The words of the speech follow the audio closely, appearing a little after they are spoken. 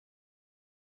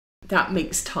that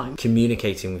makes time.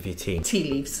 Communicating with your team. Tea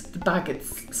leaves, the bag had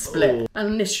split.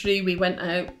 And initially we went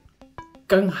out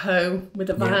gung-ho with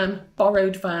a van,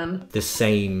 borrowed van. The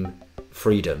same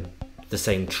freedom, the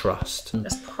same trust.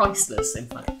 That's priceless, in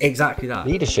fact. Exactly that.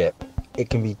 Leadership, it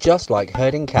can be just like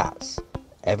herding cats.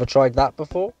 Ever tried that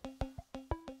before?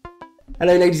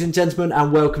 Hello ladies and gentlemen,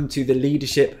 and welcome to the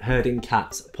Leadership Herding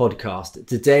Cats podcast.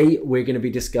 Today we're going to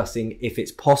be discussing if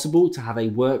it's possible to have a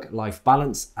work-life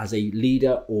balance as a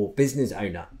leader or business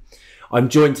owner. I'm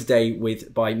joined today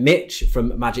by Mitch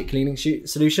from Magic Cleaning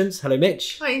Solutions. Hello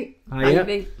Mitch. Hi.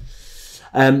 Hiya.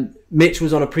 Mitch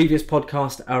was on a previous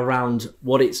podcast around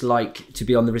what it's like to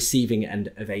be on the receiving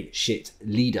end of a shit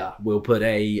leader. We'll put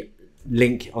a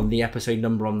link on the episode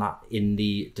number on that in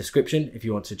the description if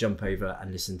you want to jump over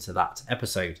and listen to that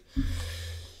episode.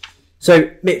 So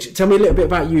Mitch, tell me a little bit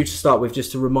about you to start with,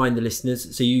 just to remind the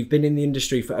listeners. So you've been in the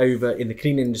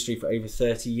cleaning industry for over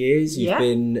 30 years. You've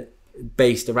been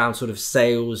based around sort of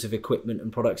sales of equipment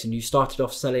and products, and you started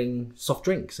off selling soft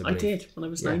drinks, I believe. I did when I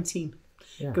was 19.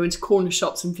 Going to corner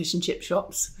shops and fish and chip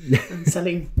shops and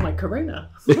selling my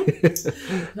Corona.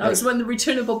 That was when the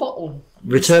returnable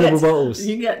bottles.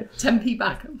 You get 10p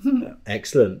back.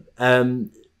 Excellent.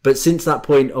 But since that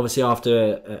point, obviously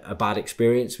after a bad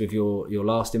experience with your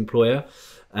last employer,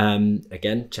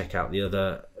 again, check out the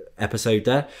other episode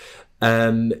there.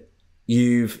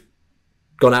 You've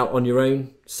gone out on your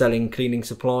own selling cleaning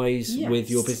supplies with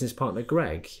your business partner,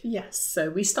 Greg. Yes. So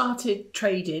we started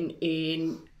trading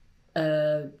in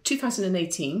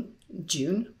 2018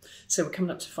 June, so we're coming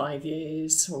up to 5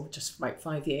 years, or just about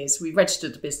 5 years. We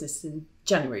registered the business in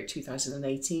January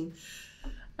 2018,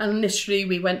 and initially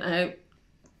we went out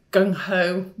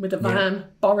gung-ho with a van,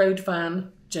 borrowed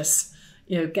van, just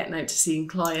getting out to seeing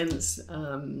clients,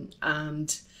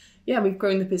 and we've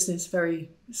grown the business very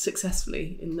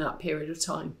successfully in that period of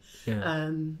time.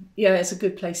 It's a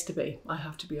good place to be, I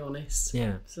have to be honest.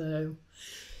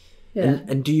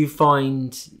 And do you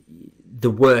find the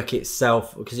work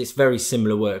itself, because it's very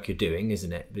similar work you're doing,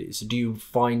 isn't it? So do you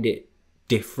find it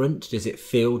different? Does it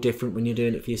feel different when you're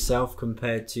doing it for yourself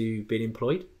compared to being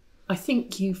employed? I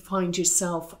think you find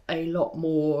yourself a lot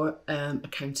more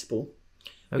accountable.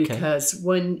 Because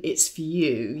when it's for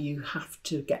you, you have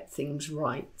to get things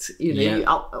right,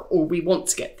 or we want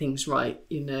to get things right,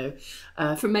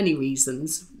 for many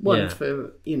reasons. One,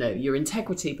 for, your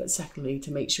integrity, but secondly,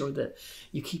 to make sure that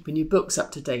you're keeping your books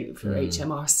up to date for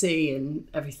HMRC and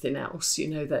everything else,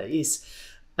 that is.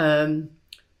 I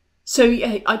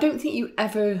don't think you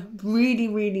ever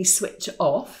really switch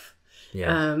off.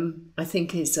 I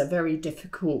think it's a very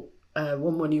difficult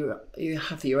one when you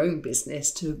have your own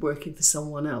business to working for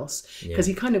someone else, because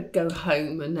you kind of go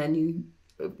home, and then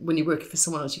when you're working for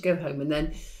someone else, you go home and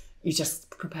then you just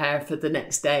prepare for the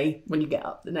next day when you get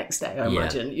up the next day, I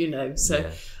imagine,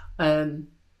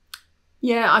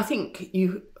 I think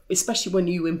you, especially when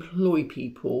you employ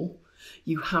people,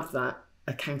 you have that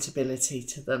accountability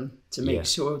to them to make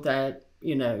sure that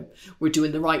we're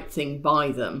doing the right thing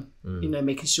by them,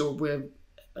 making sure we're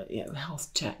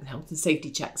health and safety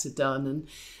checks are done and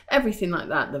everything like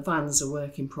that. The vans are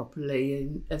working properly,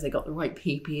 and have they got the right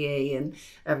PPE and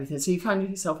everything. So you find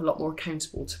yourself a lot more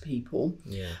accountable to people.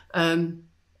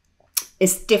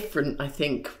 It's different, I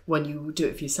think, when you do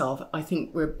it for yourself. I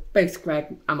think we're both,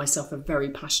 Greg and myself, are very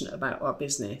passionate about our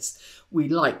business. We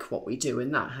like what we do,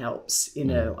 and that helps.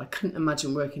 I couldn't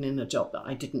imagine working in a job that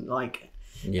I didn't like.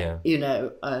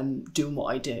 Doing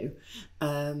what I do.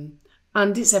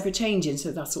 And it's ever changing,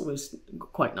 so that's always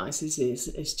quite nice.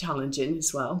 It's challenging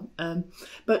as well.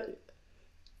 But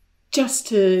just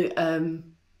to,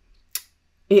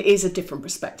 it is a different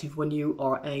perspective when you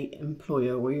are an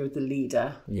employer or you're the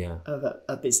leader of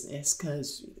a business,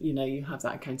 because you have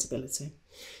that accountability.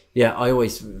 I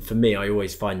always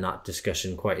find that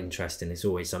discussion quite interesting. It's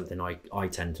always something I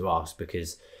tend to ask,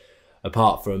 because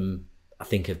apart from, I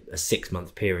think, a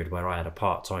 6-month period where I had a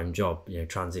part-time job,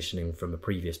 transitioning from a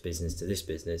previous business to this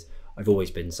business, I've always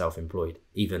been self-employed.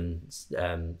 Even,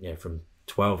 from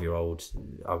 12-year-old,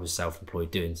 I was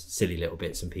self-employed doing silly little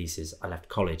bits and pieces. I left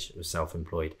college, I was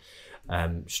self-employed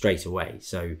straight away.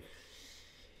 So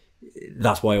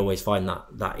that's why I always find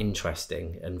that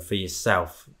interesting. And for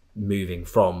yourself, moving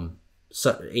from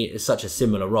such a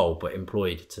similar role, but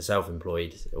employed to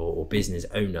self-employed or business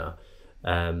owner,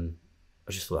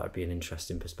 I just thought that would be an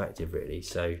interesting perspective, really.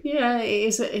 So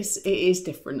it is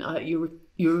different.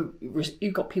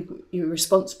 You've got people, you're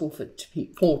responsible for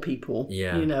people.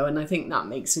 And I think that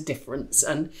makes a difference,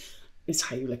 and it's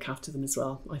how you look after them as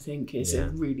well. I think is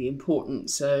really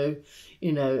important. So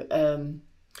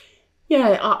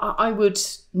Yeah, I would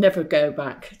never go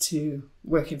back to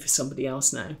working for somebody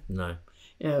else now. No.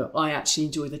 You know, I actually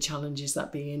enjoy the challenges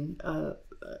that being, a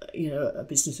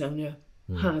business owner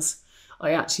has.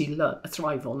 I actually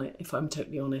thrive on it, if I'm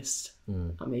totally honest.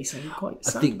 I may sound quite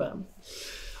sad about them.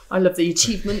 I love the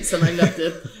achievements, and I like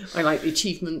the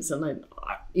achievements, and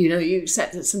you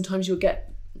accept that sometimes you'll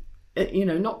get,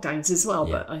 knockdowns as well.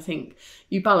 Yeah. But I think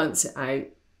you balance it out,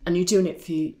 and you're doing it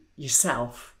for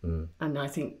yourself, and I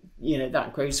think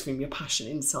that grows from your passion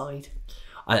inside.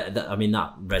 I mean,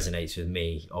 that resonates with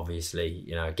me,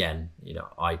 obviously.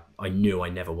 I knew I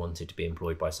never wanted to be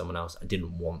employed by someone else. I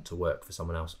didn't want to work for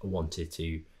someone else. I wanted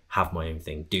to have my own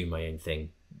thing, do my own thing,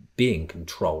 be in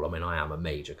control. I mean, I am a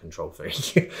major control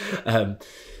freak.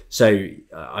 So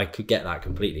I could get that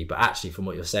completely. But actually, from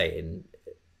what you're saying,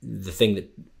 the thing that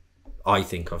I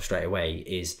think of straight away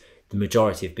is the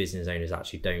majority of business owners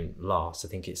actually don't last. I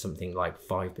think it's something like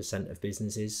 5% of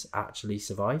businesses actually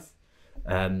survive.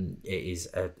 It is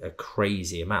a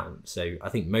crazy amount. So I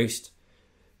think most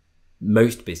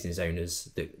business owners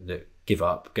that give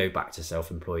up go back to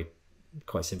self-employed.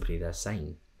 Quite simply, they're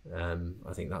sane.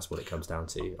 I think that's what it comes down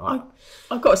to.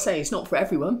 I've got to say, it's not for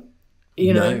everyone.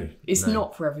 It's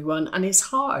not for everyone, and it's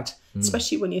hard,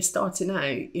 especially when you're starting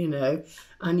out.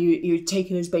 And you're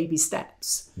taking those baby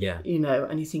steps. Yeah.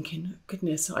 And you're thinking,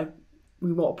 goodness,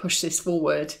 we want to push this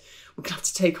forward. We're going to have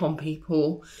to take on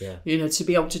people, to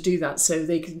be able to do that, so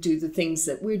they can do the things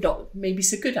that we're not maybe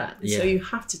so good at. Yeah. So you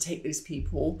have to take those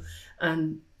people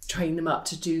and train them up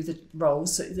to do the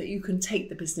roles so that you can take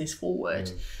the business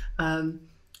forward.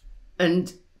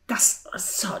 And that's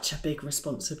such a big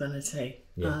responsibility.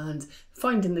 Yeah. And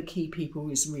finding the key people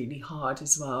is really hard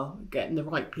as well, getting the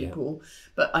right people. Yeah.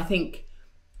 But I think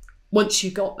once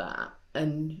you got that,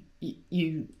 and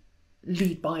you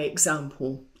lead by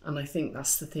example, and I think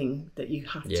that's the thing that you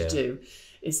have to do,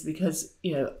 is because,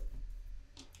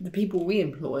 the people we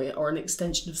employ are an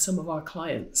extension of some of our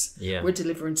clients. Yeah. We're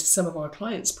delivering to some of our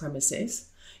clients' premises,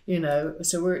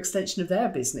 so we're an extension of their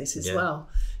business as well.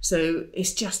 So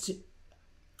it's just,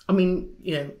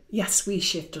 yes, we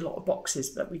shift a lot of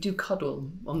boxes, but we do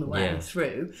cuddle on the way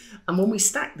through. And when we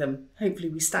stack them, hopefully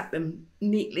we stack them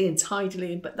neatly and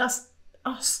tidily. But that's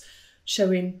us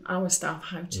showing our staff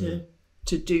how to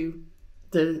do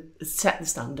set the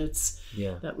standards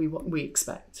that we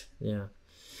expect.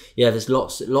 There's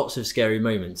lots of scary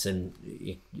moments, and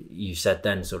you said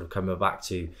then, sort of coming back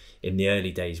to in the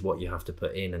early days, what you have to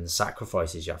put in and the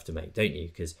sacrifices you have to make, don't you?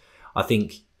 Because I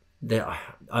think that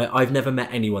I've never met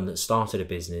anyone that started a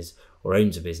business or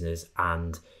owns a business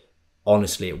and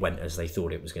honestly it went as they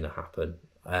thought it was going to happen.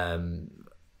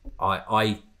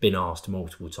 I've been asked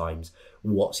multiple times,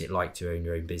 what's it like to own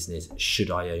your own business?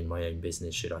 Should I own my own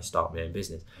business? Should I start my own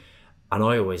business? And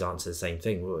I always answer the same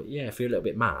thing. Well, yeah, if you're a little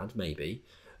bit mad, maybe,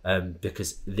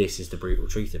 because this is the brutal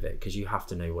truth of it, because you have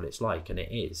to know what it's like, and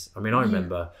it is. I mean, I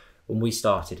remember when we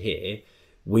started here,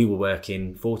 we were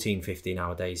working 14,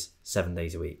 15-hour days, 7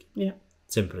 days a week. Yeah.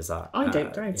 Simple as that. I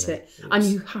don't doubt it. And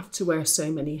you have to wear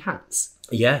so many hats.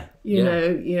 Yeah. You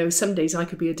know, some days I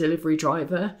could be a delivery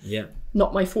driver. Yeah.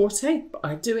 Not my forte, but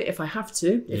I do it if I have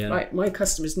to. If my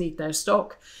customers need their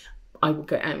stock, I will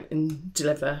go out and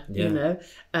deliver,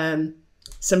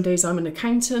 Some days I'm an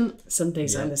accountant, some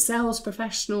days I'm a sales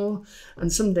professional,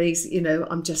 and some days,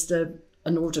 I'm just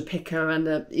an order picker, and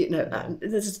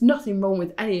there's nothing wrong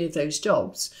with any of those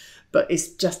jobs, but it's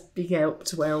just being able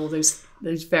to wear all those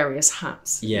various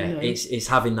hats. It's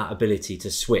having that ability to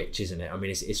switch, isn't it? I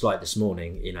mean, it's like this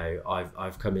morning,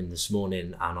 I've come in this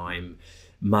morning and I'm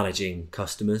managing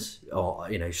customers, or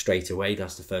straight away.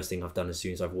 That's the first thing I've done as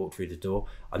soon as I've walked through the door.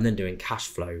 I'm then doing cash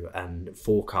flow and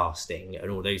forecasting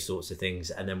and all those sorts of things,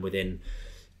 and then within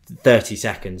 30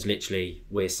 seconds, literally,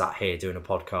 we're sat here doing a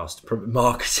podcast,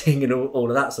 marketing and all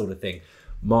of that sort of thing.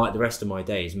 The rest of my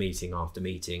day is meeting after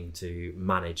meeting to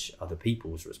manage other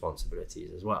people's responsibilities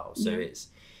as well. So it's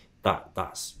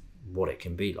that's what it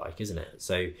can be like, isn't it?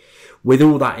 So with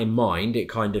all that in mind, it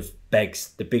kind of begs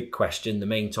the big question, the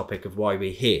main topic of why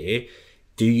we're here.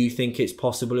 Do you think it's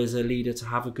possible as a leader to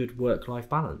have a good work-life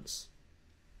balance?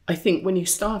 I think when you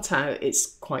start out, it's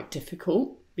quite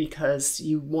difficult because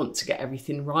you want to get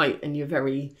everything right, and you're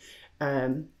very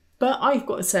but I've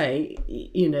got to say,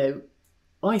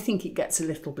 I think it gets a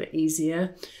little bit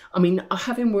easier. I mean,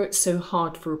 having worked so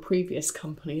hard for a previous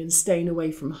company and staying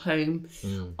away from home,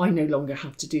 I no longer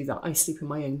have to do that. I sleep in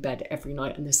my own bed every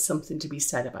night, and there's something to be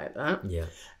said about that. Yeah.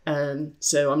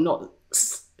 So I'm not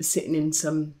sitting in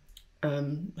some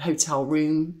hotel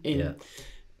room in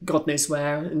God knows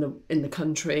where in the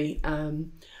country.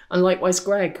 And likewise,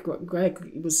 Greg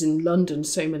was in London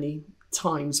so many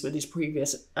times with his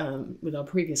previous with our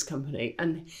previous company,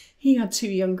 and he had 2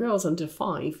 young girls under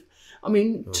 5. I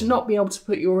mean, to not be able to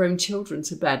put your own children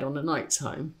to bed on a night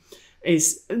time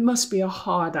it must be a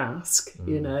hard ask,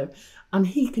 you know. And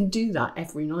he can do that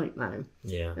every night now.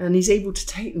 Yeah. And he's able to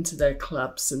take them to their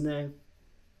clubs and their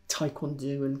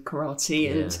taekwondo and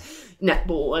karate and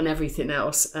netball and everything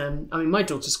else. I mean, my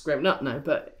daughter's grown up now,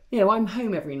 but, you know, I'm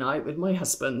home every night with my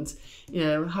husband, you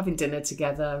know, having dinner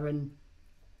together. And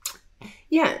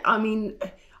yeah, I mean,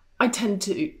 I tend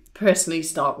to personally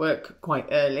start work quite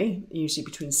early, usually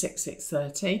between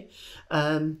 6:30.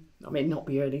 I mean, not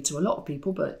be early to a lot of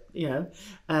people, but, you know,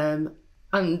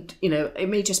 and, you know, it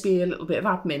may just be a little bit of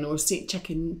admin or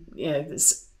checking, you know,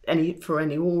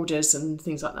 any orders and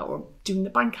things like that, or doing the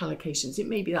bank allocations. It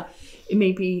may be that. It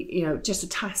may be, you know, just a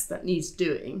task that needs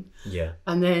doing. Yeah.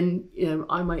 And then, you know,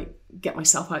 I might get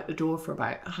myself out the door for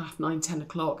about 9:30, 10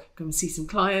 o'clock, go and see some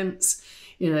clients,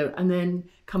 you know, and then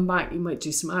come back. You might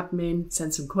do some admin,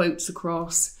 send some quotes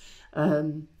across.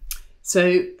 And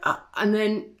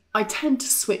then I tend to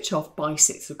switch off by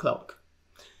 6 o'clock.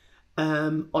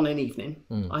 On an evening.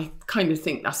 I kind of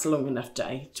think that's a long enough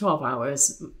day, 12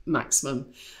 hours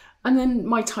maximum. And then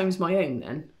my time's my own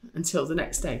then until the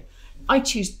next day. I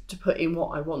choose to put in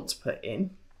what I want to put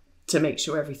in to make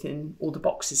sure all the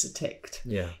boxes are ticked.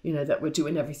 Yeah. You know, that we're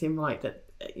doing everything right, that,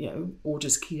 you know,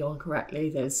 orders keyed on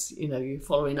correctly. There's, you know, you're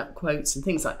following up quotes and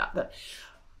things like that. But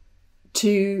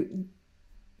to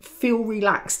feel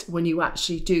relaxed when you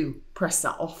actually do press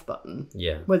that off button.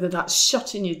 Yeah. Whether that's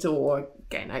shutting your door,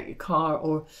 getting out your car,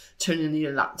 or turning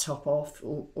your laptop off,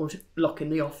 or locking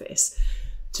the office.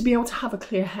 To be able to have a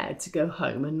clear head to go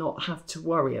home and not have to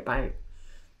worry about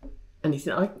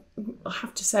anything. I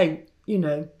have to say, you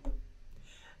know,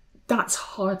 that's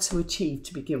hard to achieve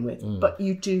to begin with, but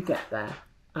you do get there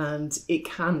and it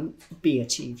can be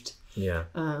achieved. Yeah.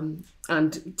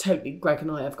 And totally, Greg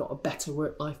and I have got a better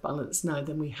work-life balance now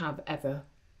than we have ever,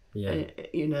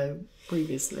 you know,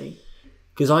 previously.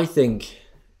 Because I think,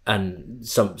 and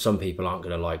some people aren't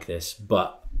going to like this,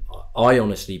 but I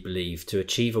honestly believe to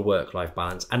achieve a work-life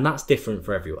balance, and that's different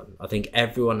for everyone. I think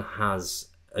everyone has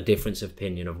a difference of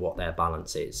opinion of what their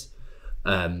balance is.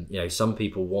 You know, some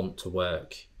people want to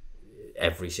work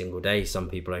every single day. Some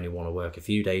people only want to work a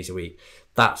few days a week.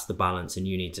 That's the balance, and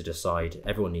you need to decide,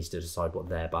 everyone needs to decide what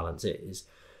their balance is.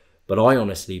 But I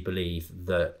honestly believe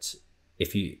that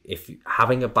if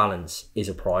having a balance is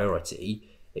a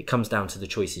priority, it comes down to the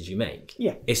choices you make.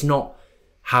 Yeah. It's not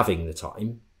having the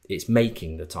time, it's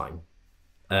making the time.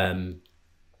 And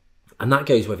that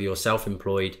goes whether you're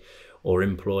self-employed or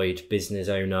employed, business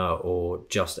owner, or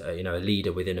just you know, a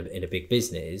leader within a big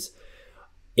business.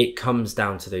 It comes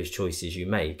down to those choices you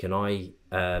make. And I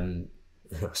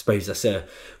suppose that's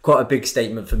quite a big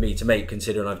statement for me to make,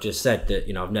 considering I've just said that,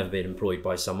 you know, I've never been employed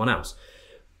by someone else.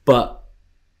 But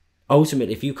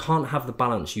ultimately, if you can't have the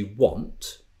balance you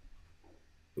want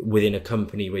within a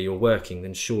company where you're working,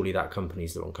 then surely that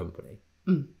company's the wrong company.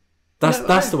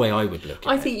 That's the way I would look at it.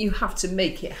 I think you have to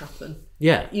make it happen.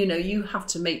 Yeah. You know, you have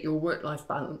to make your work-life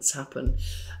balance happen.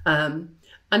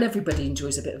 And everybody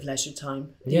enjoys a bit of leisure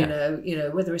time. Yeah. You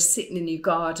know, whether it's sitting in your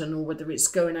garden or whether it's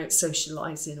going out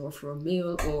socialising or for a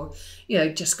meal or, you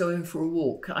know, just going for a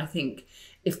walk. I think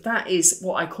if that is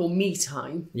what I call me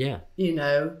time, you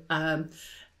know,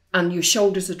 and your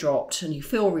shoulders are dropped and you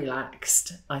feel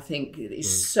relaxed, I think it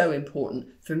is so important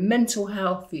for mental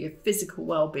health, for your physical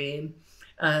well-being,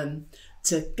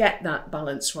 to get that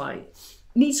balance right.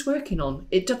 Needs working on.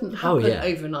 It doesn't happen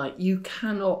overnight. You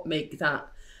cannot make that.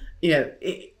 You know,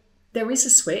 there is a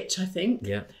switch, I think,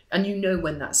 and you know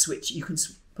when that switch, you can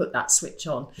put that switch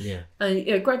on. Yeah. And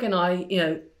you know, Greg and I, you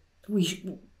know,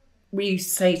 we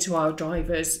say to our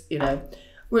drivers, you know,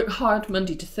 work hard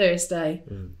Monday to Thursday,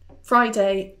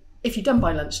 Friday. If you're done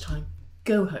by lunchtime,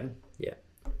 go home. Yeah.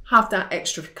 Have that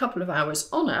extra couple of hours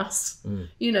on us.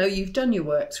 You know, you've done your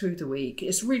work through the week.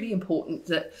 It's really important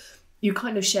that you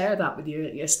kind of share that with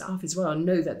your staff as well, and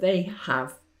know that they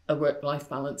have a work-life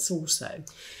balance also.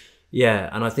 Yeah,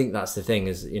 and I think that's the thing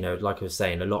is, you know, like I was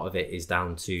saying, a lot of it is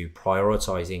down to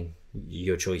prioritising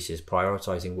your choices,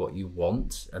 prioritising what you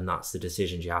want, and that's the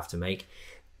decisions you have to make.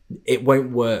 It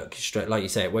won't work straight, like you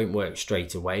say, it won't work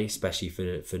straight away, especially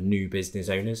for new business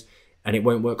owners, and it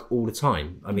won't work all the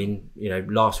time. I mean, you know,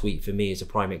 last week for me is a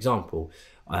prime example.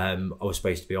 I was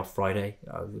supposed to be off Friday.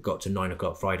 I got to 9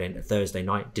 o'clock Thursday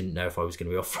night, didn't know if I was going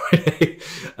to be off Friday.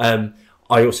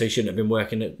 I also shouldn't have been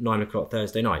working at 9 o'clock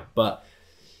Thursday night, but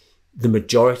the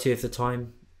majority of the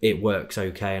time it works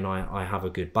okay, and I have a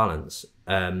good balance.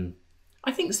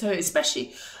 I think so,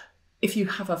 especially if you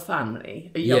have a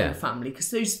family, a young family,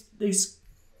 because those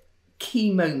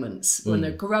key moments when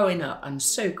they're growing up and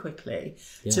so quickly,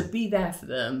 to be there for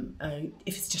them,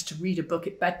 if it's just to read a book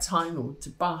at bedtime or to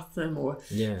bath them or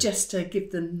just to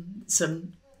give them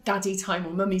some daddy time or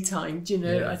mummy time, do you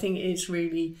know, I think it is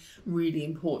really, really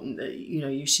important that, you know,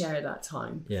 you share that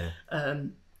time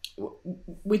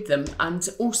with them. And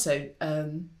also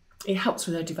it helps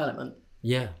with their development,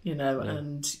 you know,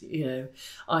 and, you know,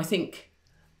 I think,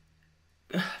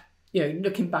 you know,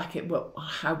 looking back at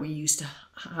how we used to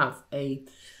have a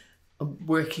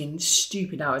working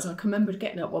stupid hours. I can remember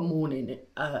getting up one morning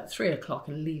at 3 o'clock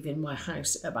and leaving my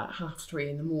house at about 3:30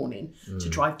 in the morning to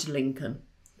drive to Lincoln.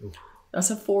 Oof. That's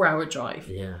a 4-hour drive.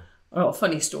 Yeah. Oh, a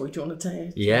funny story. Do you want to tell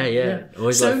it? Yeah.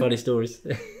 Always like funny stories.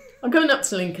 I'm going up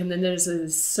to Lincoln and there's a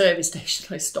service station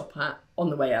I stop at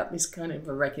on the way up. It's kind of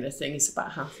a regular thing. It's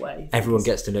about halfway. Everyone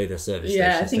gets to know their service stations.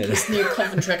 Yeah, I think it's near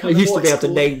Coventry. I used to be able to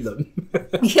name them.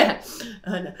 Yeah.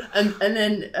 And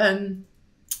then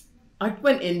I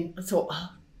went in, I thought,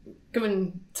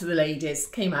 going to the ladies,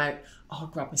 came out, I'll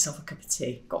grab myself a cup of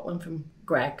tea. Got one from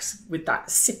Greg's with that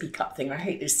sippy cup thing. I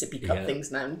hate those sippy cup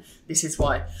things now. And this is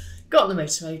why. Got on the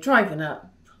motorway, driving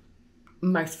up,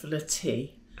 mouthful of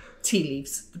tea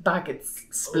leaves, the bag had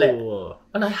split,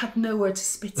 and I had nowhere to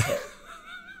spit it.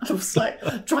 I was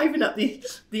like driving up the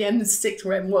M6 or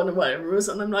M1 or whatever it was,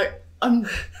 and I'm like, I'm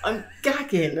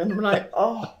gagging, and I'm like,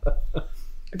 I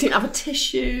didn't have a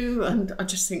tissue, and I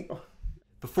just think.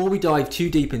 Before we dive too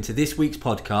deep into this week's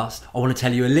podcast, I want to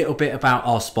tell you a little bit about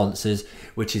our sponsors,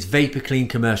 which is VaporClean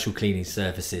Commercial Cleaning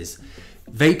Services.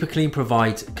 VaporClean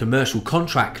provides commercial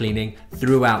contract cleaning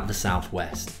throughout the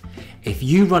Southwest. If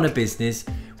you run a business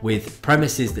with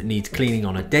premises that need cleaning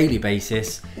on a daily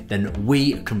basis, then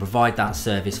we can provide that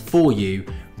service for you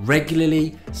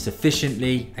regularly,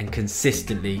 sufficiently, and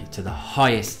consistently to the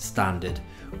highest standard.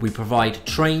 We provide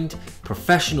trained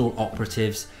professional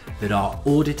operatives that are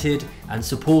audited and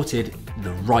supported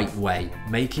the right way,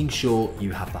 making sure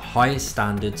you have the highest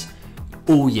standards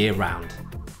all year round.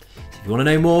 So if you want to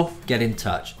know more, get in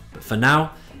touch. But for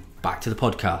now, back to the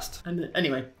podcast. And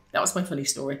anyway, that was my funny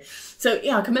story. So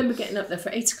yeah, I can remember getting up there for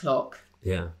 8 o'clock.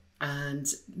 Yeah. And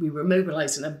we were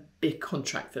mobilising a big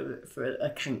contract for a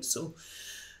council.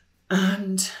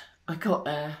 And I got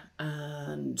there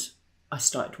and I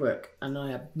started work and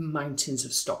I had mountains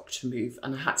of stock to move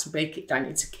and I had to break it down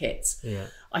into kits. Yeah.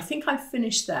 I think I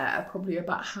finished there probably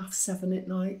about 7:30 at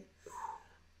night.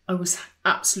 I was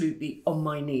absolutely on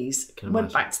my knees.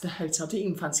 Went back to the hotel, didn't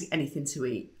even fancy anything to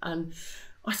eat. And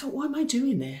I thought, why am I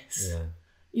doing this? Yeah.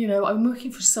 You know, I'm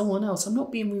working for someone else. I'm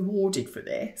not being rewarded for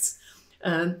this.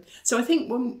 So I think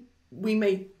when we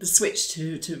made the switch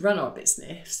to run our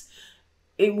business,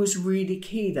 it was really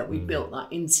key that we built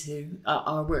that into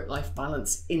our work-life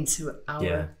balance into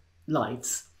our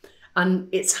lives. And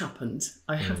it's happened,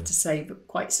 I have to say, but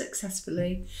quite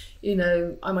successfully. You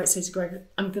know, I might say to Greg,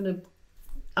 I'm going to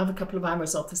have a couple of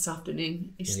hours off this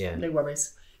afternoon. No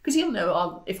worries. Because he'll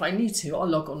know if I need to, I'll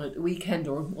log on at the weekend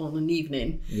or on an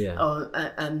evening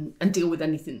and deal with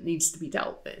anything that needs to be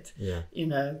dealt with. Yeah. You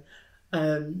know,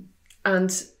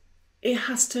 and it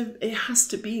has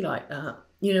to be like that.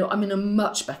 You know, I'm in a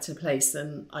much better place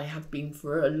than I have been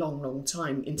for a long, long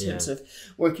time in terms of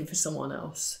working for someone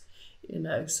else, you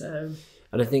know, so.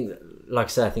 And I think, like I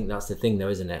said, I think that's the thing though,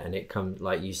 isn't it? And it comes,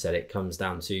 like you said, it comes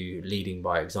down to leading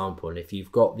by example. And if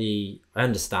you've got I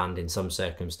understand in some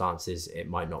circumstances, it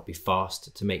might not be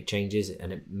fast to make changes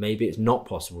and maybe it's not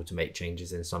possible to make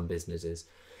changes in some businesses.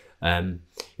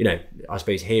 You know, I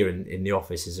suppose here in the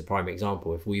office is a prime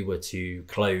example. If we were to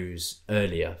close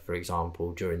earlier, for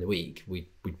example, during the week, we'd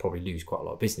probably lose quite a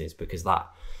lot of business because that,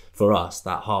 for us,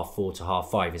 that 4:30 to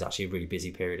 5:30 is actually a really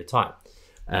busy period of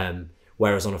time.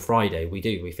 Whereas on a Friday,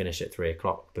 we finish at 3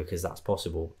 o'clock because that's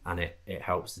possible and it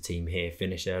helps the team here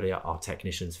finish earlier. Our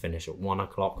technicians finish at 1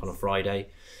 o'clock on a Friday.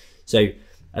 So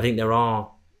I think there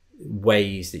are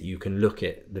ways that you can look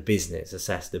at the business,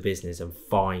 assess the business and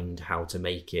find how to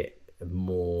make it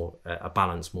a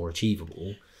balance more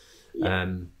achievable.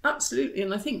 Absolutely.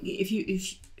 And I think if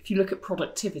you look at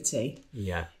productivity,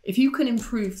 if you can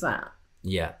improve that,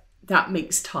 that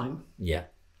makes time.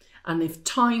 And if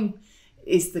time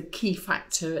is the key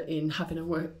factor in having a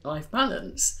work-life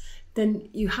balance, then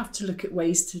you have to look at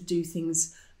ways to do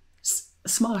things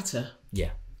smarter.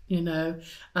 You know,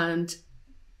 and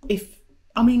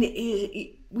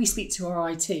we speak to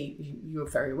our IT. You're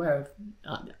very aware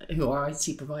of who our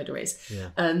IT provider is,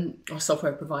 our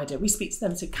software provider. We speak to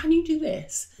them and say, "Can you do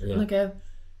this?" And I go,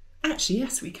 "Actually,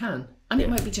 yes, we can." And it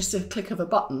might be just a click of a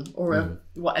button or a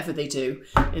whatever they do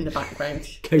in the background.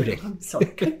 Coding. I'm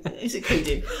sorry. Is it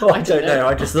coding? Oh, I don't know.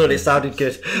 I just thought it sounded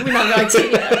good. We're not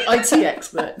IT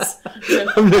experts. So,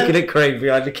 I'm looking at Craig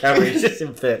behind the camera. He's just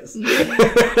in fits.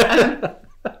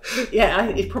 Yeah,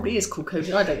 it probably is called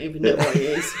coding. I don't even know what it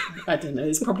is. I don't know.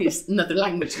 It's probably another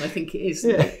language, and I think it is.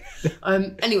 Yeah.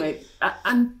 Anyway,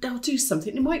 and they'll do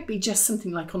something. It might be just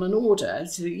something like on an order.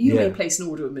 So you may place an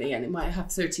order with me, and it might have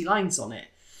 30 lines on it.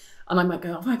 And I might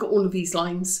go, have I got all of these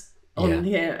lines on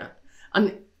here?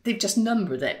 And they've just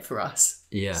numbered it for us.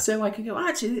 Yeah. So I can go,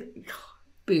 actually,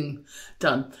 boom,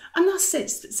 done. And that's it,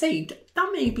 saved. That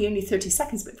may be only 30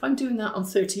 seconds, but if I'm doing that on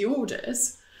 30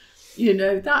 orders, you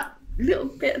know, that little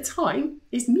bit of time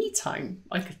is me time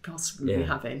I could possibly be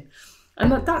having. And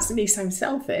that may sound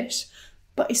selfish,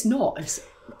 but it's not.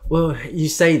 Well, you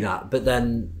say that, but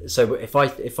then, so if I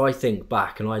think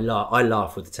back, and I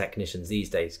laugh with the technicians these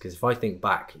days, because if I think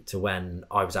back to when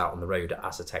I was out on the road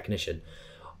as a technician,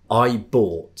 I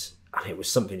bought, and it was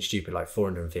something stupid like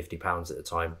 £450 at the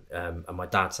time, and my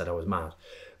dad said I was mad,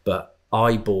 but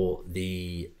I bought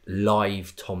the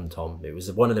live TomTom. It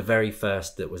was one of the very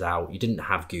first that was out. You didn't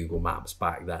have Google Maps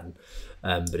back then,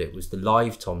 but it was the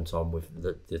live TomTom with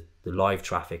the live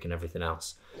traffic and everything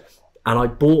else. And I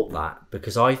bought that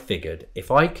because I figured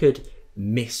if I could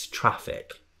miss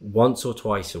traffic once or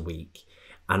twice a week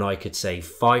and I could save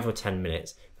 5 or 10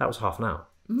 minutes, that was half an hour.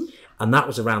 Mm-hmm. And that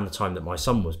was around the time that my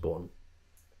son was born.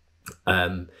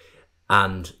 And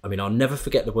I mean, I'll never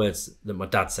forget the words that my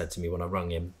dad said to me when I rung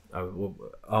him.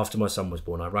 After my son was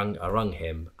born, I rung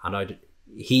him, and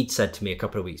he'd said to me a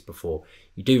couple of weeks before,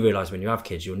 you do realise when you have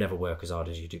kids, you'll never work as hard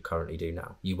as you currently do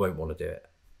now. You won't want to do it.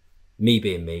 Me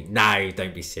being me, no,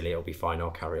 don't be silly, it'll be fine,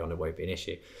 I'll carry on, it won't be an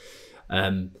issue.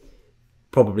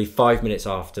 Probably 5 minutes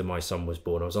after my son was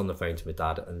born, I was on the phone to my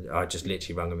dad, and I just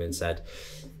literally rang him and said,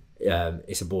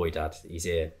 it's a boy, Dad, he's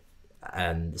here.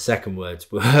 And the second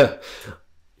words were,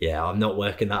 yeah, I'm not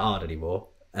working that hard anymore.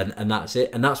 And that's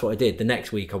it. And that's what I did. The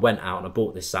next week I went out and I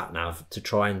bought this sat nav to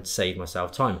try and save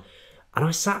myself time. And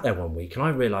I sat there one week and I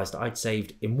realised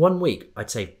that in 1 week,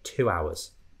 I'd saved 2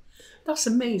 hours. That's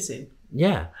amazing.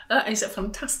 Yeah. That is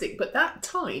fantastic. But that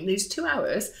time, those 2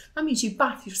 hours, that means you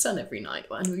bath your son every night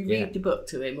and you read the book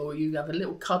to him, or you have a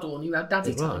little cuddle and you have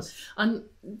daddy time. And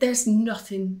there's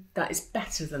nothing that is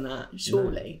better than that,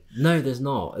 surely. No, there's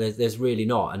not. There's really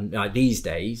not. And these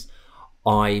days,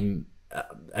 I'm,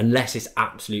 unless it's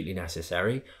absolutely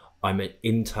necessary, I'm at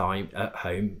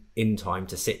home in time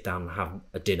to sit down and have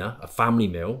a dinner, a family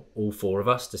meal, all four of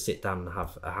us to sit down and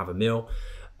have a meal,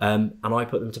 and I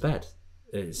put them to bed.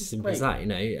 It's simple as that, you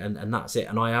know, and that's it.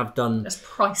 And I have done. That's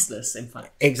priceless, in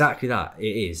fact. Exactly that, it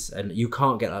is, and you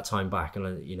can't get that time back.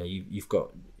 And you know, you've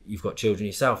got children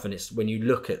yourself, and it's when you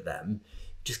look at them,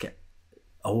 you just get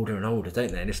older and older,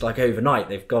 don't they? And it's like overnight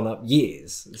they've gone up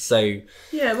years. So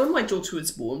yeah, when my daughter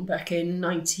was born back in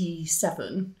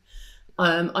 '97,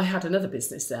 I had another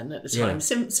business then at the time,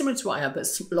 similar to what I had, but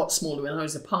a lot smaller. When I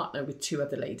was a partner with two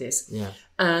other ladies,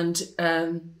 and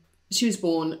she was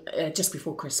born just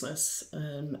before Christmas,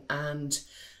 and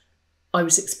I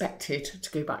was expected to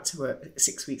go back to work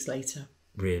 6 weeks later.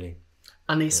 Really?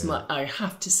 And I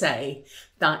have to say,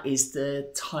 that is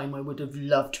the time I would have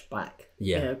loved back.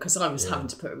 Yeah. You know, because I was having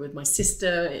to put her with my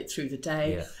sister through the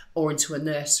day or into a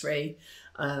nursery.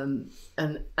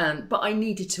 But I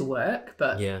needed to work,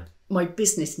 but my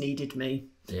business needed me.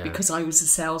 Yeah. Because I was a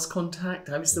sales contact.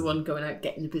 I was the one going out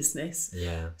getting the business.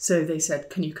 Yeah. So they said,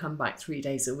 can you come back 3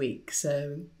 days a week?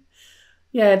 So,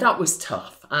 yeah, that was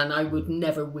tough. And I would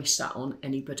never wish that on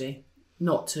anybody.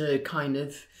 Not to kind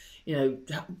of, you know,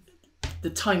 the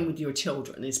time with your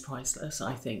children is priceless,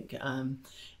 I think.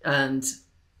 And,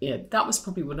 yeah, that was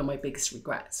probably one of my biggest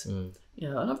regrets. You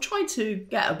know, and I've tried to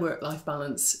get a work-life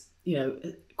balance, you know,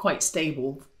 quite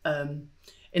stable,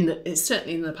 it's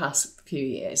certainly in the past few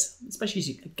years, especially as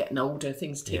you're getting older,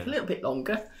 things take a little bit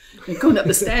longer. And going up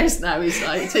the stairs now is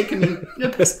like taking me the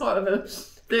best part of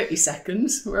 30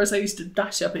 seconds, whereas I used to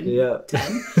dash up in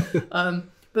 10.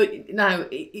 But now,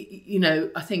 you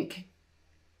know, I think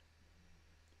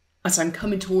as I'm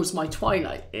coming towards my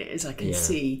twilight, I can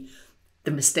see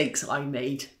the mistakes I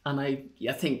made, and I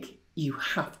think you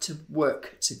have to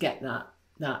work to get that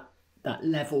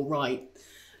level right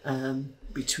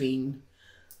between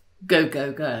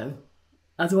go.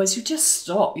 Otherwise, you just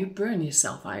stop. You burn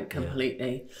yourself out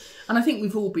completely. And I think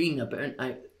we've all been burnt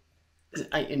out.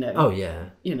 You know. Oh yeah.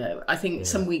 You know, I think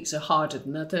some weeks are harder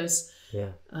than others.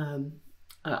 Yeah.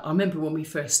 I remember when we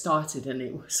first started, and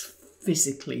it was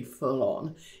physically full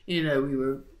on. You know, we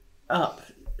were up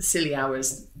silly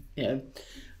hours. You know,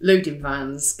 loading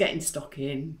vans, getting stock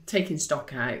in, taking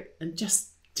stock out, and just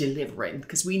delivering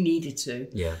because we needed to.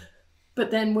 Yeah.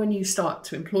 But then when you start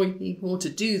to employ people to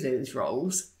do those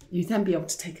roles, you then be able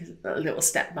to take a little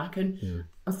step back and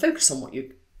focus on what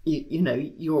you know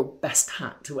your best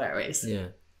hat to wear is. Yeah.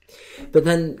 But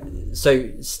then,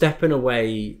 so stepping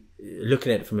away,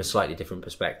 looking at it from a slightly different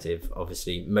perspective,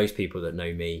 obviously most people that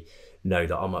know me know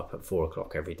that I'm up at 4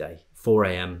 o'clock every day. 4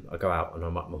 a.m. I go out and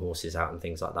I'm up my horses out and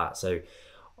things like that. So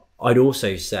I'd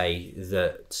also say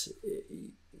that,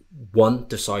 one,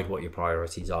 decide what your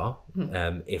priorities are.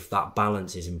 If that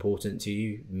balance is important to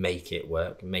you, make it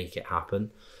work, make it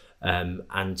happen.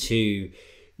 And two,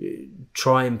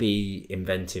 try and be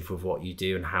inventive with what you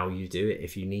do and how you do it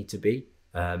if you need to be.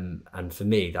 And for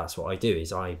me, that's what I do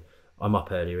is I'm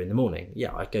up earlier in the morning.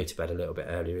 Yeah, I go to bed a little bit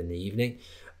earlier in the evening,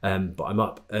 but I'm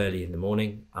up early in the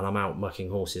morning and I'm out mucking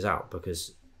horses out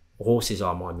because horses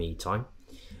are my me time.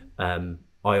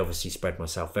 I obviously spread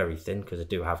myself very thin because I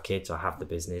do have kids, I have the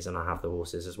business and I have the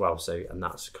horses as well. So, and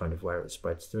that's kind of where it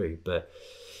spreads through. But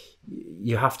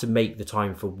you have to make the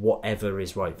time for whatever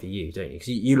is right for you, don't you? Because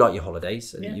you like your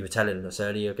holidays, and you were telling us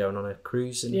earlier going on a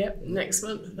cruise. And Next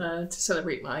month to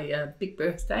celebrate my big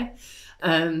birthday,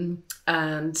 I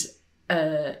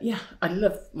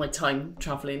love my time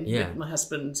travelling with my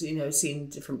husband. You know, seeing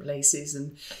different places,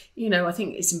 and you know, I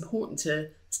think it's important to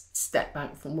step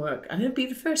back from work, and it'll be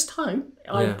the first time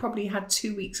I've probably had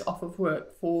 2 weeks off of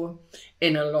work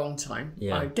in a long time.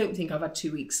 I don't think I've had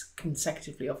 2 weeks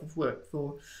consecutively off of work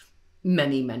for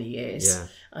many years.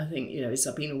 I think, you know,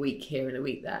 I've been a week here and a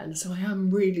week there, and so I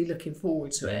am really looking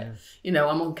forward to it. You know,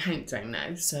 I'm on countdown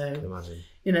now, so I can imagine.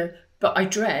 You know, but I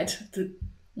dread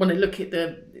when I look at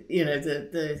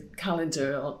the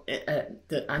calendar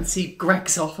and see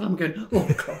Greg's off, and I'm going, oh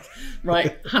God,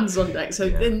 right, hands on deck. So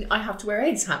then I have to wear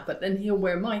Aid's hat, but then he'll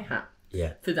wear my hat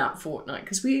for that fortnight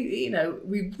because we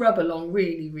rub along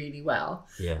really well.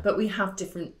 But we have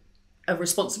different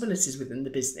responsibilities within the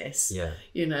business.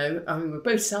 You know, I mean, we're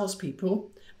both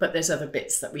salespeople, but there's other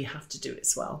bits that we have to do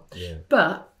as well.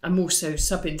 But I'm also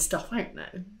subbing stuff out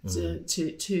now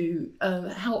to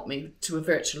help me to a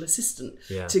virtual assistant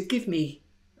to give me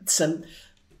some.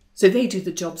 So they do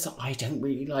the jobs that I don't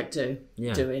really like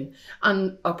doing,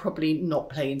 and are probably not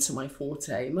playing to my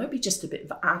forte. It might be just a bit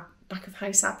of back of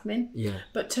house admin,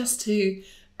 but just to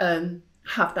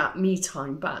have that me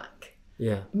time back.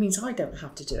 It means I don't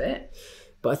have to do it.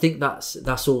 But I think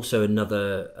that's also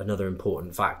another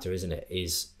important factor, isn't it?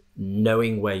 Is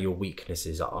knowing where your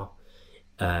weaknesses are,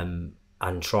 and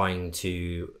trying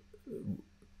to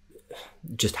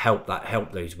just help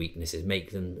those weaknesses,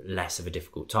 make them less of a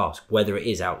difficult task. Whether it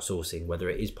is outsourcing, whether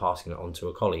it is passing it on to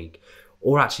a colleague,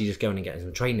 or actually just going and getting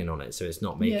some training on it, so it's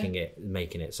not making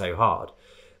it so hard.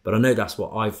 But I know that's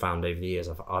what I've found over the years.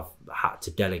 I've had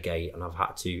to delegate and I've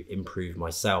had to improve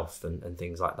myself and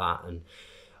things like that. And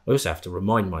I also have to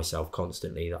remind myself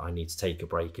constantly that I need to take a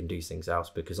break and do things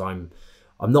else, because I'm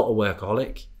not a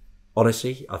workaholic.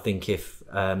 Honestly, I think if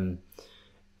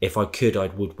I could, I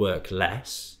would work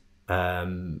less.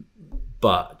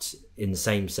 But in the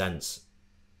same sense,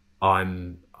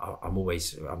 I'm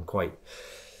quite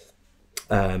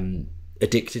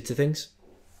addicted to things.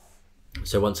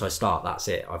 So once I start, that's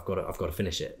it. I've got to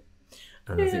finish it,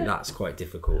 and I think that's quite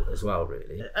difficult as well,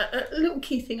 really. A little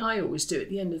key thing I always do at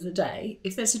the end of the day,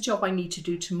 if there's a job I need to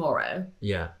do tomorrow,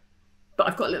 but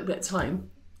I've got a little bit of time,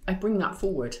 I bring that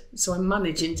forward, so I'm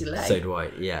managing delay. So do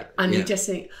I, And you just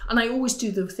think, and I always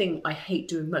do the thing I hate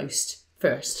doing most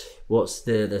first.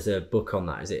 There's a book on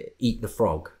that. Is it Eat the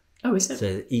Frog? Oh, is it?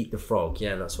 So eat the frog,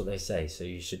 that's what they say. So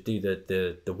you should do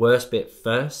the worst bit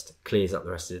first, clears up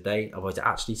the rest of the day. Otherwise, it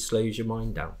actually slows your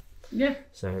mind down.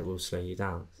 So it will slow you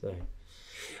down. So,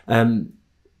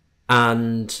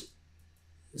 and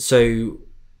so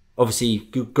obviously,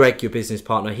 Greg, your business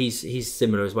partner, he's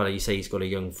similar as well. You say he's got a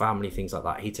young family, things like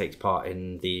that. He takes part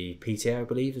in the PTA, I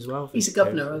believe, as well. He's a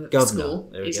governor at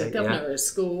school. He's a governor at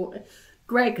school.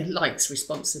 Greg likes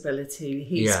responsibility.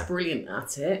 He's brilliant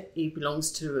at it. He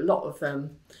belongs to a lot of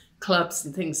clubs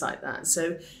and things like that.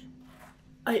 So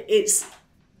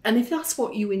and if that's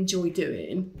what you enjoy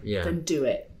doing, then do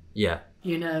it.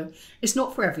 You know, it's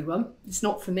not for everyone. It's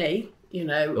not for me. You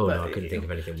know. Oh, no, I couldn't think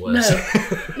of anything worse.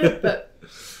 No, but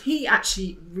he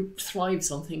actually thrives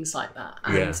on things like that,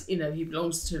 and you know, he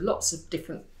belongs to lots of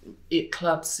different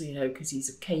clubs, you know, because he's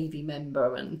a KV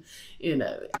member, and you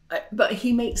know, but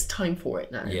he makes time for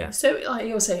it now. So like,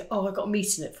 he'll say, "Oh, I got a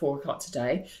meeting at 4 o'clock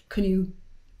today. Can you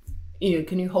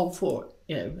hold fort?"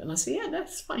 You know, and I say, "Yeah,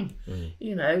 that's fine."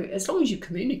 You know, as long as you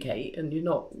communicate and you're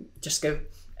not just go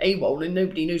AWOL and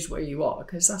nobody knows where you are,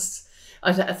 because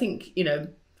I think, you know,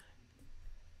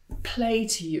 play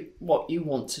to what you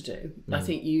want to do. I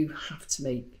think you have to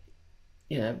make,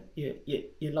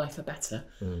 your life a better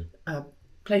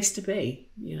place to be.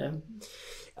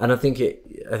 And I think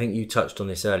you touched on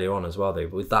this earlier on as well, though.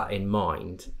 With that in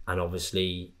mind, and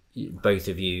obviously both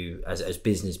of you as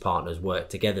business partners work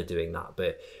together doing that.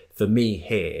 But for me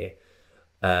here,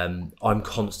 I'm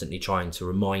constantly trying to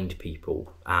remind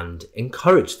people and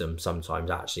encourage them sometimes,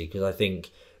 actually, because I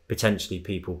think potentially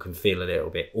people can feel a little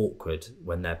bit awkward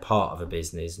when they're part of a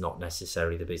business, not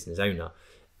necessarily the business owner,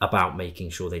 about making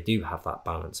sure they do have that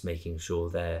balance, making sure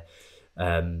they're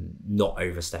not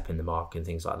overstepping the mark and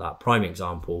things like that. Prime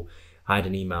example, I had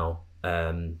an email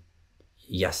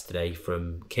yesterday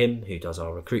from Kim, who does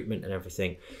our recruitment and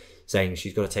everything, saying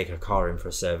she's got to take her car in for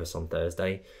a service on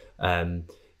Thursday.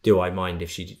 Do I mind if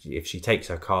she takes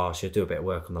her car, she'll do a bit of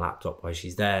work on the laptop while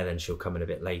she's there, then she'll come in a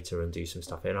bit later and do some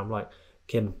stuff in. I'm like,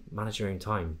 Kim, manage your own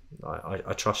time.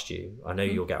 I trust you. I know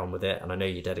you'll get on with it, and I know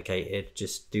you're dedicated.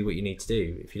 Just do what you need to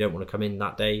do. If you don't want to come in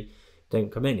that day,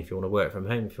 don't come in. If you want to work from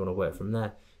home, if you want to work from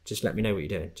there, just let me know what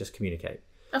you're doing. Just communicate.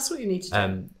 That's what you need to do.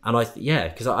 And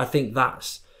because I think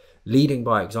that's leading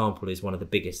by example is one of the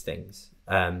biggest things.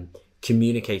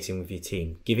 Communicating with your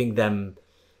team, giving them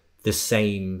the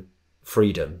same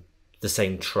freedom, the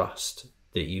same trust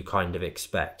that you kind of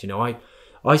expect.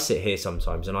 I sit here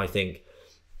sometimes and I think,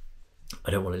 I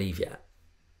don't want to leave yet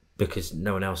because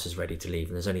no one else is ready to leave,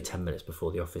 and there's only 10 minutes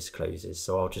before the office closes,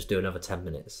 so I'll just do another 10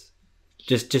 minutes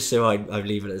just so I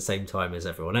leave it at the same time as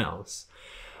everyone else.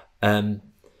 But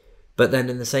then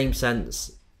in the same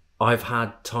sense, I've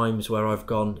had times where I've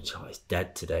gone, it's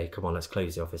dead today, come on, let's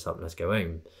close the office up and let's go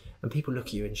home, and people look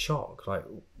at you in shock like,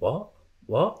 what?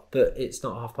 But it's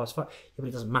not 5:30. Yeah, but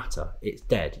it doesn't matter, it's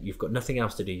dead, you've got nothing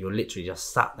else to do, you're literally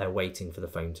just sat there waiting for the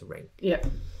phone to ring.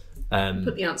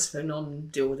 Put the answer phone on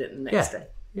and deal with it the next day.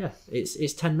 Yeah,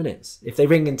 it's 10 minutes. If they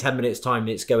ring in 10 minutes time,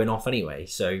 it's going off anyway,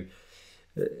 so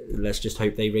let's just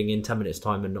hope they ring in 10 minutes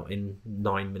time and not in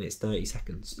 9 minutes 30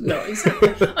 seconds. No, exactly.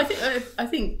 I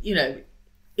think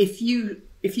if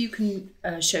you can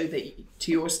show that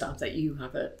to your staff that you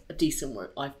have a decent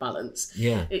work-life balance,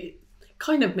 it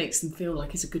kind of makes them feel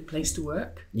like it's a good place to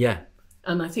work.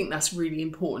 And I think that's really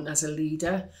important as a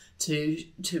leader to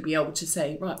be able to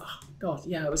say, right, oh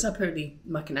God, I was up early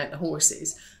mucking out the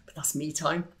horses, but that's me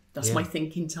time. That's my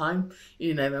thinking time.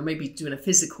 I may be doing a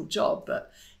physical job,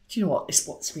 but do you know what? It's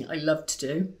something I love to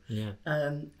do.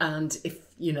 And if,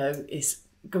 it's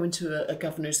going to a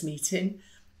governor's meeting,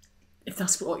 if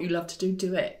that's what you love to do,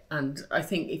 do it. And I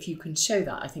think if you can show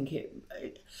that, I think it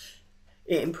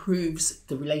improves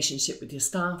the relationship with your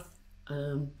staff.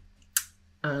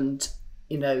 And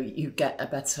you get a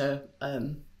better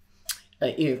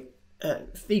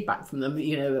feedback from them,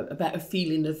 a better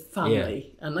feeling of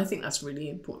family. And I think that's really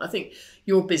important. I think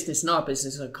your business and our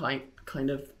business are kind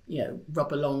of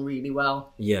rub along really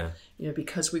well,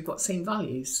 because we've got the same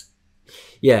values.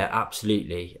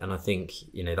 Absolutely. And I think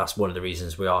that's one of the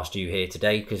reasons we asked you here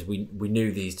today, because we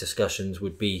knew these discussions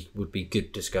would be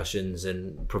good discussions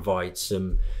and provide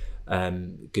some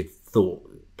good thought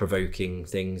provoking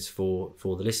things for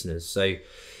the listeners. So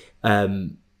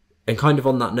and kind of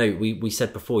on that note, we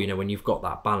said before, when you've got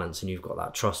that balance and you've got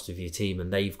that trust of your team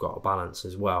and they've got a balance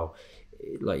as well,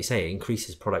 like you say, it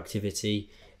increases productivity.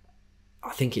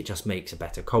 I think it just makes a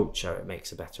better culture, it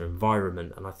makes a better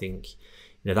environment, and I think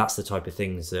that's the type of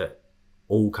things that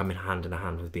all come in hand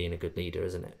with being a good leader,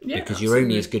 isn't it? Because absolutely. You're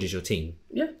only as good as your team.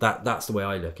 That's the way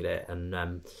I look at it. And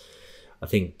I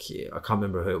think, I can't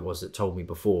remember who it was that told me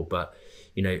before, but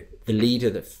the leader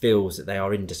that feels that they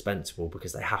are indispensable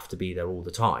because they have to be there all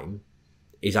the time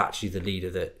is actually the leader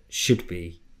that should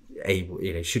be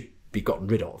should be gotten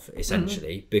rid of,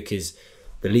 essentially, because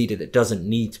the leader that doesn't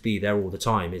need to be there all the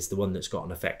time is the one that's got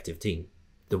an effective team,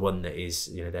 the one that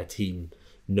is, their team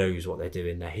knows what they're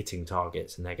doing, they're hitting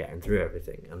targets and they're getting through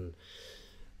everything. And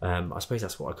I suppose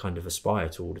that's what I kind of aspire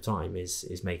to all the time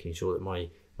is making sure that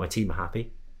my team are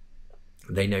happy,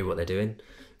 they know what they're doing,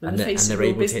 and they're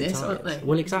able to hit targets.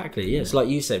 Well, exactly. Yes, like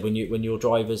you said, when your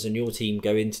drivers and your team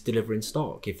go in to deliver in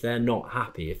stock, if they're not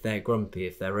happy, if they're grumpy,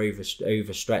 if they're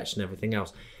overstretched and everything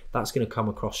else, that's going to come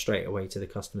across straight away to the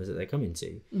customers that they're coming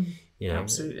to.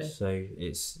 Absolutely. So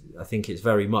I think it's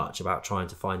very much about trying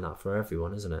to find that for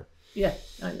everyone, isn't it? Yeah,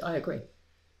 I agree.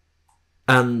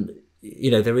 And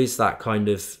there is that kind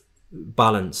of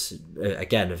balance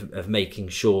again of making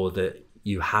sure that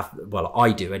you have, well,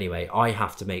 I do anyway, I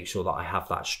have to make sure that I have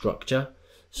that structure,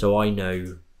 so I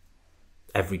know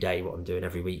every day what I'm doing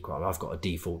every week. Well, I've got a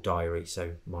default diary,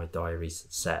 so my diary's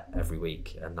set every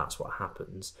week and that's what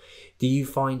happens. Do you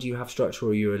find you have structure, or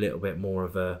are you a little bit more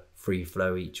of a free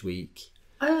flow each week?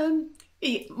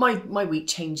 My week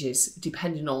changes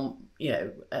depending on, you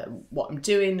know, what I'm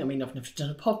doing. I mean, I've never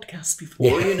done a podcast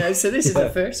before, you know, so this is a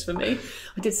first for me.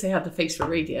 I did say I had the face for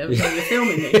radio when you're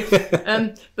filming me.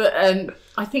 But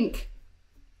I think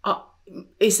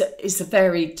it's a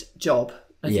varied job.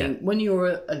 I think when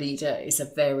you're a leader, it's a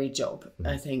varied job.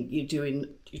 I think you're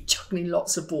juggling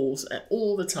lots of balls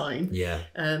all the time. Yeah.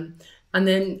 And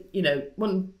then, you know,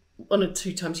 one or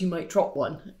two times you might drop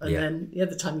one, and then the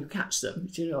other time you catch them.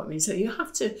 Do you know what I mean? So you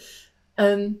have to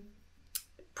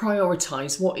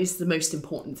prioritize what is the most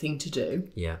important thing to do,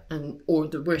 or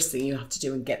the worst thing you have to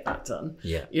do, and get that done.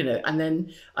 You know, and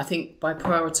then I think by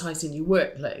prioritizing your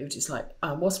workload, it's like,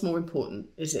 what's more important?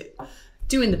 Is it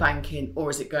doing the banking, or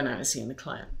is it going out and seeing the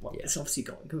client? Well, it's obviously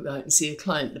got to go out and see a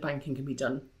client. The banking can be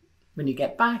done when you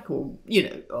get back, or, you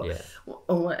know,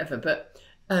 or whatever. But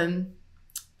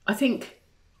I think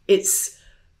it's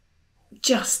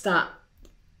just that,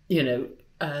 you know,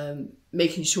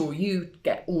 making sure you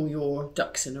get all your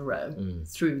ducks in a row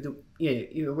through the, you know,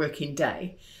 your working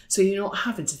day, so you're not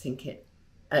having to think it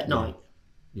at night.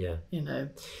 You know.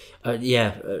 I think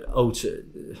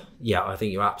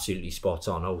you're absolutely spot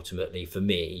on. Ultimately, for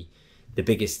me, the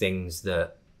biggest things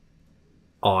that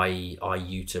I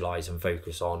utilize and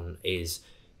focus on is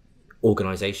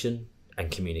organization and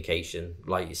communication.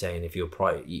 Like you're saying, if you're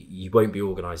you won't be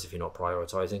organized if you're not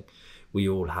prioritizing. We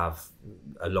all have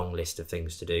a long list of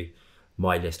things to do.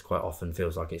 My list quite often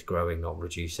feels like it's growing, not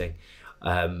reducing.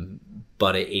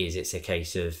 But it's a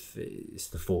case of, it's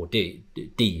the 4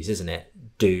 D's, isn't it?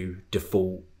 Do,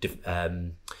 default,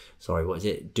 do,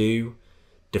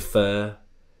 defer,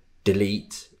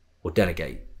 delete, or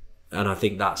delegate. And I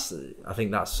think that's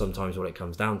sometimes what it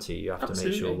comes down to. You have to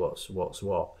make sure what's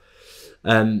what.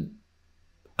 And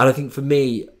I think for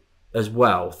me as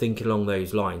well, think along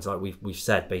those lines, like we've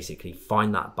said, basically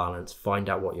find that balance, find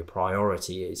out what your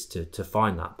priority is to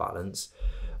find that balance.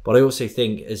 But I also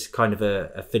think, as kind of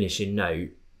a finishing note,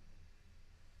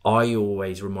 I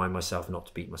always remind myself not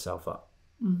to beat myself up.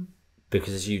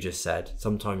 Because as you just said,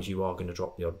 sometimes you are going to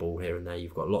drop the odd ball here and there.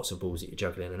 You've got lots of balls that you're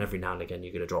juggling, and every now and again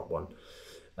you're going to drop one.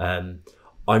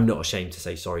 I'm not ashamed to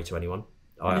say sorry to anyone.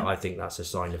 I think that's a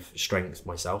sign of strength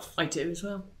myself. I do as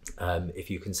well.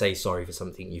 If you can say sorry for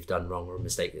something you've done wrong or a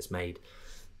mistake that's made,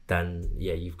 then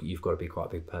you've got to be quite a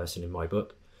big person in my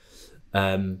book.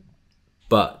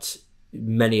 But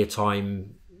many a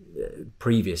time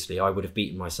previously, I would have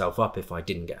beaten myself up if I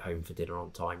didn't get home for dinner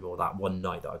on time, or that one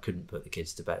night that I couldn't put the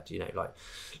kids to bed. You know, like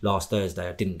last Thursday,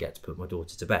 I didn't get to put my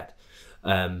daughter to bed.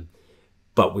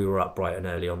 But we were up bright and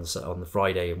early on the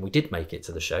Friday, and we did make it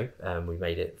to the show. We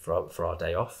made it for our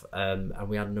day off, and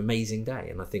we had an amazing day.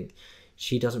 And I think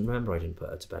she doesn't remember I didn't put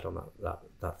her to bed on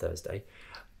that Thursday.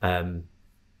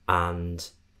 And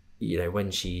you know,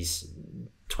 when she's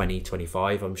 20,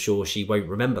 25, I'm sure she won't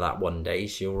remember that one day.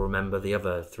 She'll remember the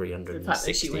other 360. The fact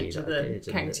that she went to the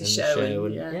county show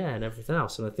and everything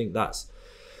else. And I think that's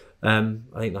a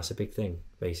big thing,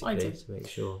 basically, to make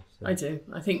sure. So. I do.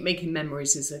 I think making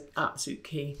memories is an absolute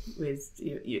key with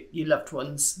your loved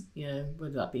ones, you know,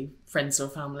 whether that be friends or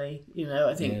family. You know,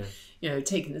 I think, you know,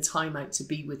 taking the time out to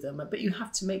be with them, but you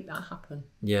have to make that happen.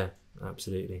 Yeah,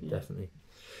 absolutely, definitely.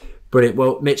 Brilliant.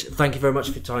 Well, Mitch, thank you very much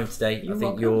for your time today. I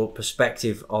think your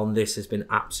perspective on this has been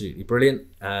absolutely brilliant.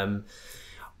 I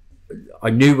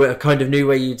kind of knew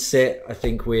where you'd sit. I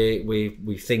think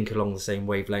we think along the same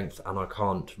wavelength, and I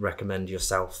can't recommend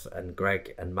yourself and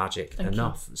Greg and Magic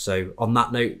enough. So on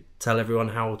that note, tell everyone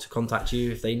how to contact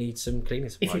you if they need some cleaning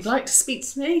supplies. If you'd like to speak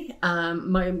to me,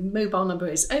 my mobile number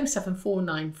is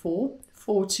 07494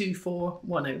 424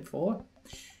 104.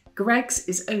 Greg's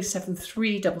is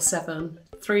 07377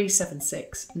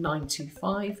 376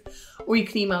 925, or you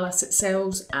can email us at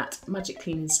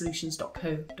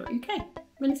sales@magiccleaningsolutions.co.uk.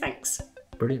 Many thanks.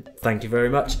 Brilliant. Thank you very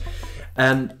much.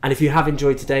 And if you have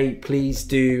enjoyed today, please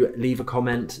do leave a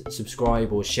comment,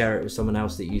 subscribe, or share it with someone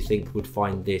else that you think would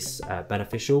find this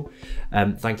beneficial.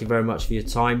 Thank you very much for your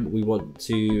time. We want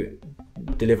to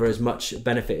deliver as much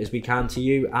benefit as we can to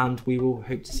you, and we will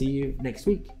hope to see you next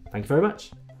week. Thank you very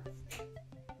much.